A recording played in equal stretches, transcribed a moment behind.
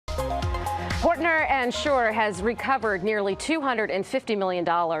Portner Shure has recovered nearly $250 million,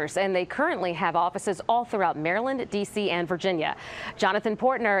 and they currently have offices all throughout Maryland, D.C., and Virginia. Jonathan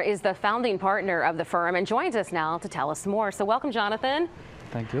Portner is the founding partner of the firm and joins us now to tell us more. So welcome, Jonathan.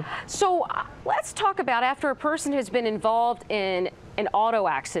 Thank you. So let's talk about, after a person has been involved in an auto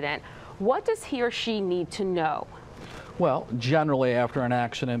accident, what does he or she need to know? Well, generally after an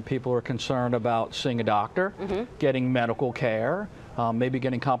accident, people are concerned about seeing a doctor, getting medical care, maybe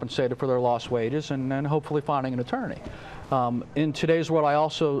getting compensated for their lost wages, and then hopefully finding an attorney. In today's world, I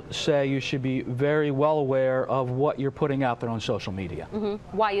also say you should be very well aware of what you're putting out there on social media.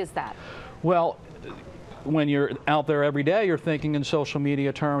 Why is that? Well, when you're out there every day, you're thinking in social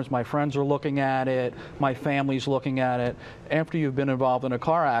media terms, my friends are looking at it, my family's looking at it. After you've been involved in a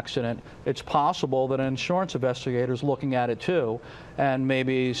car accident, it's possible that an insurance investigator is looking at it too, and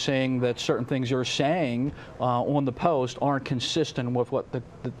maybe saying that certain things you're saying on the post aren't consistent with what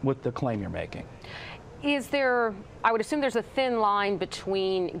the claim you're making. Is there, I would assume there's a thin line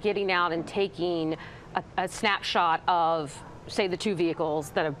between getting out and taking a snapshot of, say, the two vehicles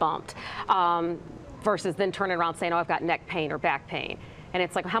that have bumped, versus then turning around saying, oh, I've got neck pain or back pain. And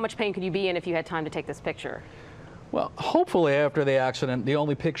it's like, how much pain could you be in if you had time to take this picture? Well, hopefully after the accident, the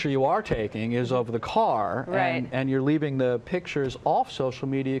only picture you are taking is of the car, right, and you're leaving the pictures off social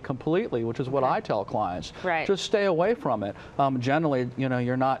media completely, which is what I tell clients. Right. Just stay away from it. Generally, you know,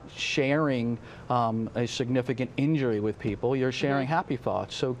 you're not sharing a significant injury with people. You're sharing happy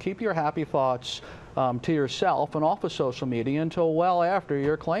thoughts. So keep your happy thoughts to yourself and off of social media until well after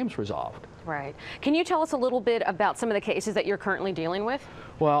your claim's resolved. Right. Can you tell us a little bit about some of the cases that you're currently dealing with?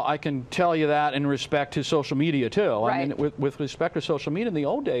 Well, I can tell you that in respect to social media too. Right. I mean, with respect to social media, in the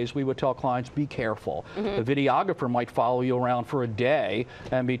old days, we would tell clients, be careful. The videographer might follow you around for a day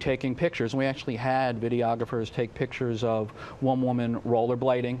and be taking pictures. And we actually had videographers take pictures of one woman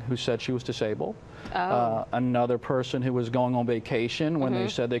rollerblading who said she was disabled. Another person who was going on vacation when they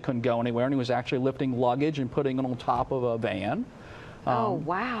said they couldn't go anywhere, and he was actually lifting luggage and putting it on top of a van. Oh,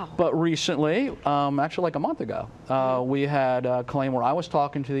 wow. But recently, actually like a month ago, we had a claim where I was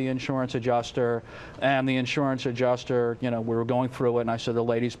talking to the insurance adjuster, and the insurance adjuster, you know, we were going through it, and I said the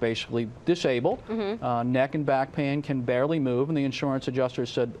lady's basically disabled, neck and back pain, can barely move, and the insurance adjuster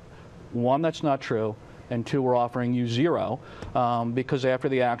said, one, that's not true, and two, we're offering you zero, because after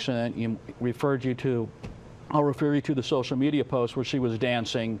the accident, you referred you to, I'll refer you to the social media post where she was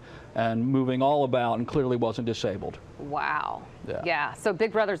dancing and moving all about and clearly wasn't disabled. Wow. Yeah. Yeah. So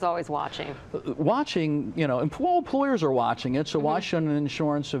Big Brother's always watching. Watching, you know, employers are watching it, so why shouldn't an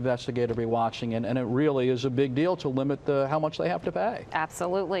insurance investigator be watching it? And it really is a big deal to limit how much they have to pay.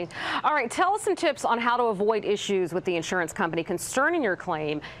 Absolutely. All right, tell us some tips on how to avoid issues with the insurance company concerning your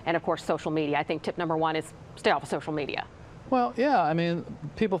claim, and of course social media. I think tip number one is stay off of social media. Well, yeah, I mean,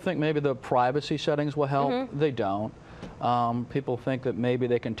 people think maybe the privacy settings will help. They don't. People think that maybe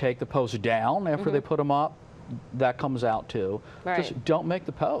they can take the posts down after they put them up. That comes out too. Right. Just don't make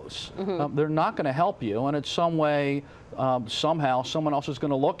the posts. They're not going to help you, and in some way, somehow, someone else is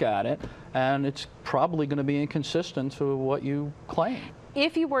going to look at it, and it's probably going to be inconsistent to what you claim.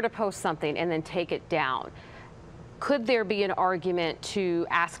 If you were to post something and then take it down, could there be an argument to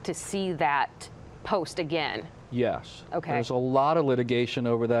ask to see that post again? Yes. Okay. There's a lot of litigation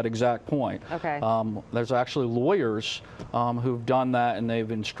over that exact point. Okay. There's actually lawyers who've done that, and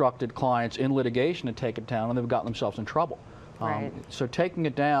they've instructed clients in litigation to take it down, and they've gotten themselves in trouble. Right. So taking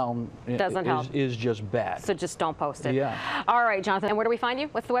it down is just bad. So just don't post it. Yeah. All right, Jonathan, and where do we find you?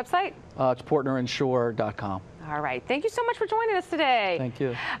 What's the website? It's PortnerShure.com. All right. Thank you so much for joining us today. Thank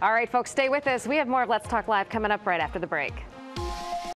you. All right, folks, stay with us. We have more of Let's Talk Live coming up right after the break.